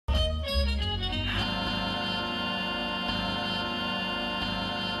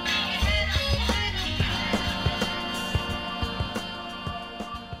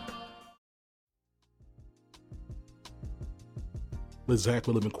Zach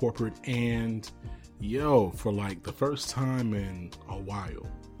with Living Corporate, and for like the first time in a while,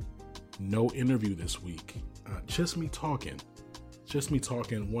 no interview this week. Just me talking.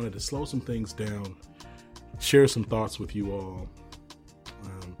 Wanted to slow some things down, share some thoughts with you all.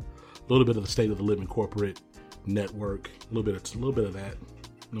 A little bit of the state of the Living Corporate network, a little bit of that.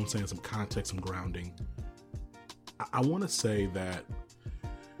 You know what I'm saying? Some context, some grounding. I want to say that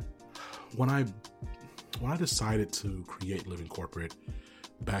when I decided to create Living Corporate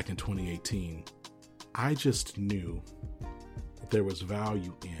back in 2018, I just knew that there was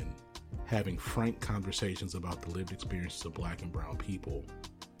value in having frank conversations about the lived experiences of Black and brown people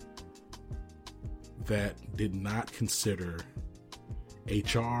that did not consider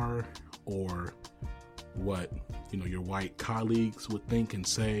HR or what your white colleagues would think and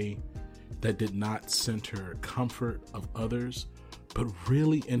say, that did not center comfort of others, but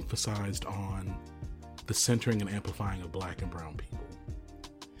really emphasized on the centering and amplifying of Black and brown people.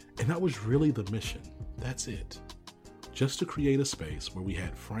 And that was really the mission. That's it. Just to create a space where we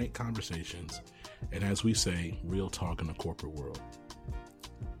had frank conversations and, as we say, real talk in the corporate world.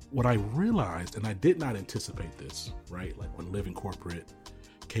 What I realized, and I did not anticipate this, right? Like when Living Corporate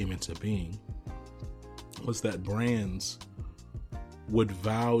came into being, was that brands would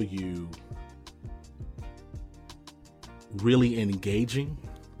value really engaging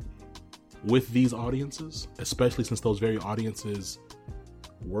with these audiences, especially since those very audiences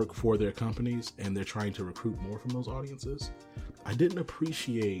work for their companies and they're trying to recruit more from those audiences. I didn't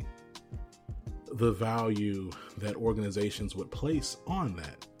appreciate the value that organizations would place on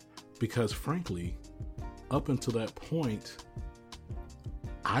that because, frankly, up until that point,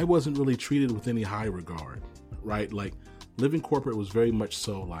 I wasn't really treated with any high regard, right? Like Living Corporate was very much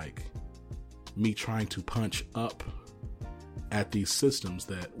so like me trying to punch up at these systems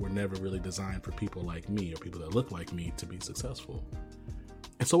that were never really designed for people like me or people that look like me to be successful.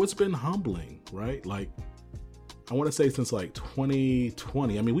 And so it's been humbling, right? Like I want to say since like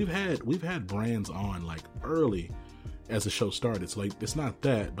 2020, I mean, we've had brands on like early as the show started. So like, it's not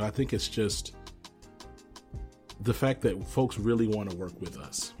that, but I think it's just the fact that folks really want to work with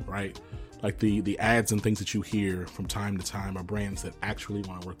us, right? Like the ads and things that you hear from time to time are brands that actually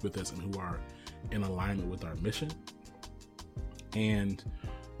want to work with us and who are in alignment with our mission and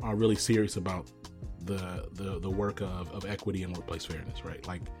are really serious about the work of equity and workplace fairness, right?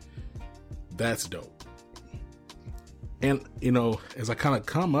 Like that's dope. And as I kind of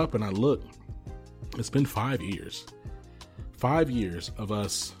come up and I look, it's been 5 years of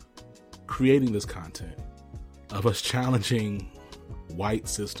us creating this content, of us challenging white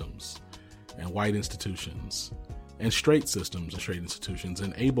systems and white institutions and straight systems and straight institutions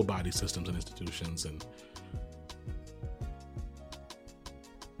and able-bodied systems and institutions, and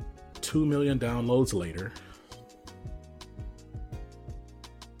 2 million downloads later,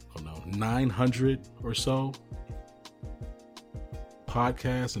 900 or so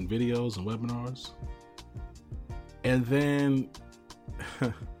podcasts and videos and webinars. And then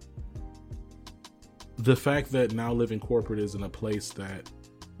the fact that now Living Corporate is in a place that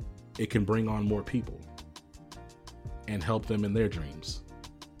it can bring on more people and help them in their dreams.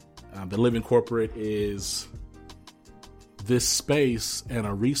 The Living Corporate is this space and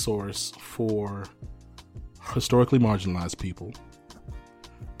a resource for historically marginalized people,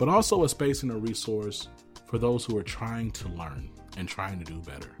 but also a space and a resource for those who are trying to learn and trying to do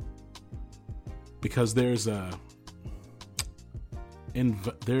better. Because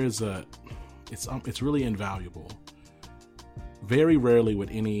it's really invaluable. Very rarely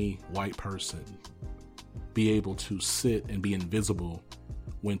would any white person be able to sit and be invisible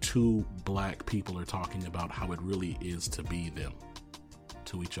when two Black people are talking about how it really is to be them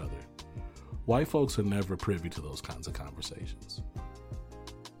to each other. White folks are never privy to those kinds of conversations,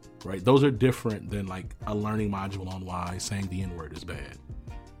 right? Those are different than like a learning module on why saying the N-word is bad.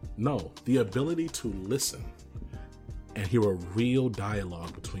 No, the ability to listen and hear a real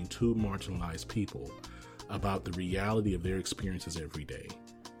dialogue between two marginalized people about the reality of their experiences every day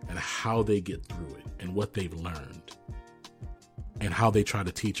and how they get through it and what they've learned and how they try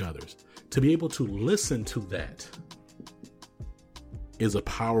to teach others. To be able to listen to that is a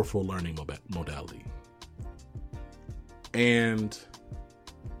powerful learning modality. And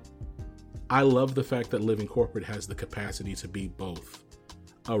I love the fact that Living Corporate has the capacity to be both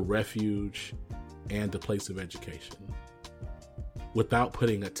a refuge and a place of education without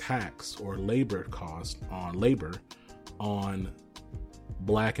putting a tax or labor cost on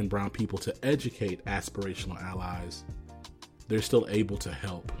Black and brown people to educate aspirational allies. They're still able to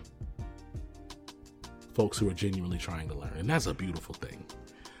help folks who are genuinely trying to learn. And that's a beautiful thing.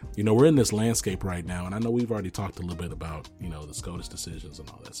 we're in this landscape right now, and I know we've already talked a little bit about, the SCOTUS decisions and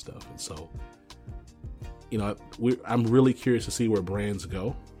all that stuff. And so, I'm really curious to see where brands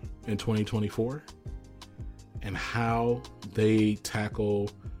go in 2024 and how they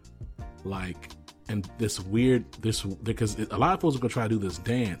tackle because a lot of folks are going to try to do this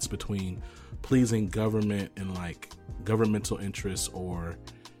dance between pleasing government and governmental interests or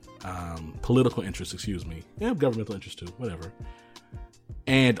political interests, governmental interests too, whatever.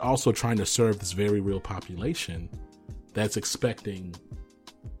 And also trying to serve this very real population that's expecting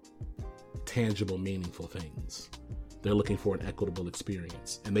tangible, meaningful things. They're looking for an equitable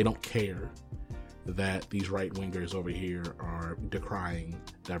experience, and they don't care that these right-wingers over here are decrying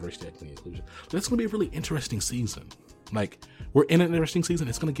diversity, equity, and inclusion. That's going to be a really interesting season. We're in an interesting season.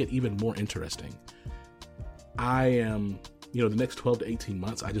 It's going to get even more interesting. I am, the next 12 to 18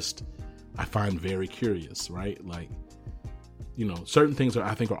 months, I find very curious, right? Certain things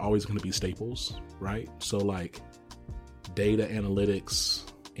I think are always going to be staples, right? So data analytics,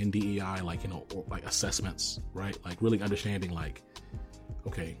 NDEI, assessments, right? Really understanding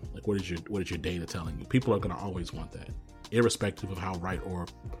okay, what is your data telling you? People are going to always want that, irrespective of how right or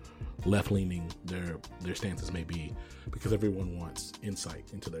left-leaning their stances may be, because everyone wants insight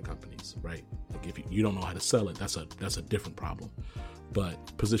into their companies, right? If you don't know how to sell it, that's a different problem.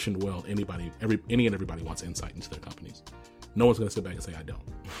 But positioned well, any and everybody wants insight into their companies. No one's going to sit back and say, I don't.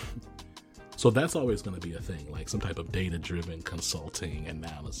 So that's always going to be a thing, some type of data-driven consulting,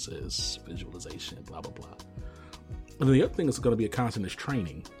 analysis, visualization, blah, blah, blah. And then the other thing that's going to be a constant is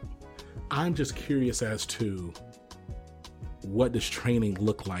training. I'm just curious as to what does training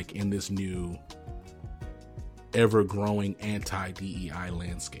look like in this new ever-growing anti-DEI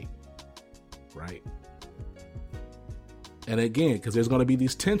landscape, right? And again, because there's going to be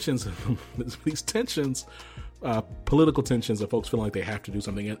these tensions, political tensions of folks feeling like they have to do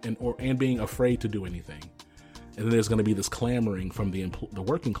something and being afraid to do anything. And then there's going to be this clamoring from the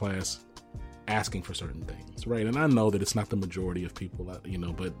working class asking for certain things, right? And I know that it's not the majority of people,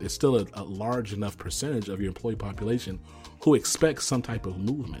 but it's still a large enough percentage of your employee population who expects some type of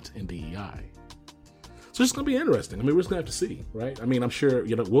movement in DEI. So it's going to be interesting. We're just going to have to see, right? I'm sure,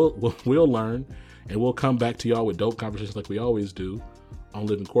 we'll learn, and we'll come back to y'all with dope conversations like we always do on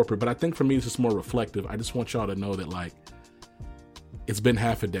Living Corporate. But I think for me, it's just more reflective. I just want y'all to know that it's been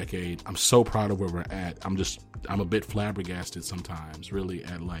half a decade. I'm so proud of where we're at. I'm a bit flabbergasted sometimes, really,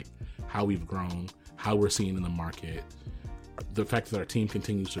 at how we've grown, how we're seen in the market. The fact that our team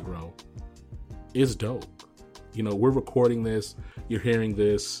continues to grow is dope. We're recording this, you're hearing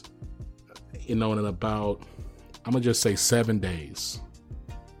this, in about, I'm gonna just say 7 days.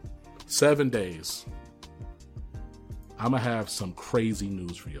 7 days. I'm gonna have some crazy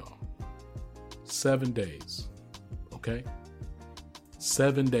news for y'all. 7 days. Okay?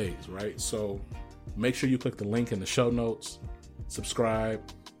 7 days, right? So make sure you click the link in the show notes, subscribe,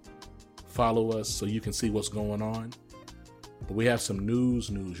 follow us so you can see what's going on. But we have some news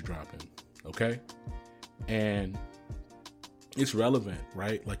dropping, okay? And it's relevant,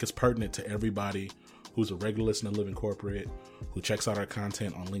 right? It's pertinent to everybody who's a regular listener to Living Corporate, who checks out our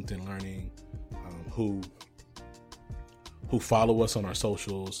content on LinkedIn Learning, who follow us on our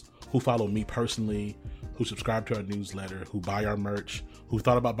socials, who follow me personally, who subscribe to our newsletter, who buy our merch, who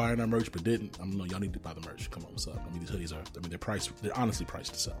thought about buying our merch but didn't. No, y'all need to buy the merch. Come on, what's up? These hoodies they're honestly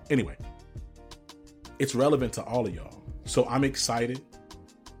priced to sell. Anyway, it's relevant to all of y'all. So I'm excited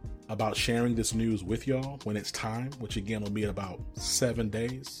about sharing this news with y'all when it's time, which again will be in about 7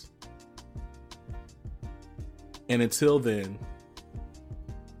 days. And until then,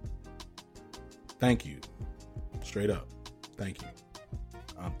 thank you. Straight up. Thank you.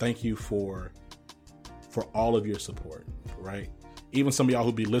 Thank you for all of your support, right? Even some of y'all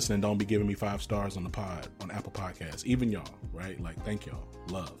who be listening don't be giving me 5 stars on Apple Podcasts. Even y'all, right? Thank y'all.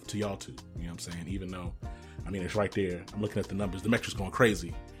 Love to y'all too. You know what I'm saying? Even though, it's right there. I'm looking at the numbers. The metrics going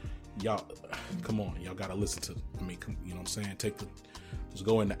crazy. Y'all, come on. Y'all got to listen to, you know what I'm saying? Just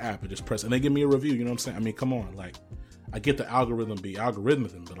go in the app and just press, and they give me a review. You know what I'm saying? Come on. I get the algorithm be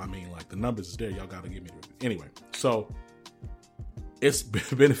algorithming, but the numbers is there. Y'all got to give me the review. Anyway, so it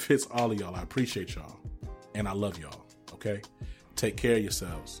benefits all of y'all. I appreciate y'all. And I love y'all. Okay? Take care of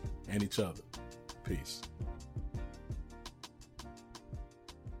yourselves and each other. Peace.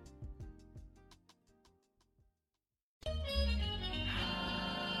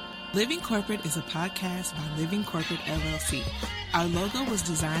 Living Corporate is a podcast by Living Corporate LLC. Our logo was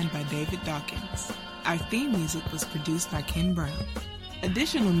designed by David Dawkins. Our theme music was produced by Ken Brown.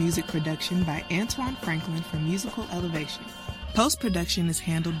 Additional music production by Antoine Franklin for Musical Elevation. Post-production is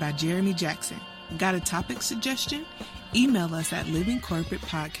handled by Jeremy Jackson. Got a topic suggestion? email us at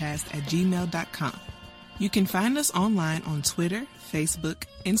livingcorporatepodcast@gmail.com. You can find us online on Twitter, Facebook,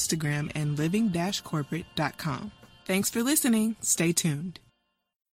 Instagram, and living-corporate.com. Thanks for listening. Stay tuned.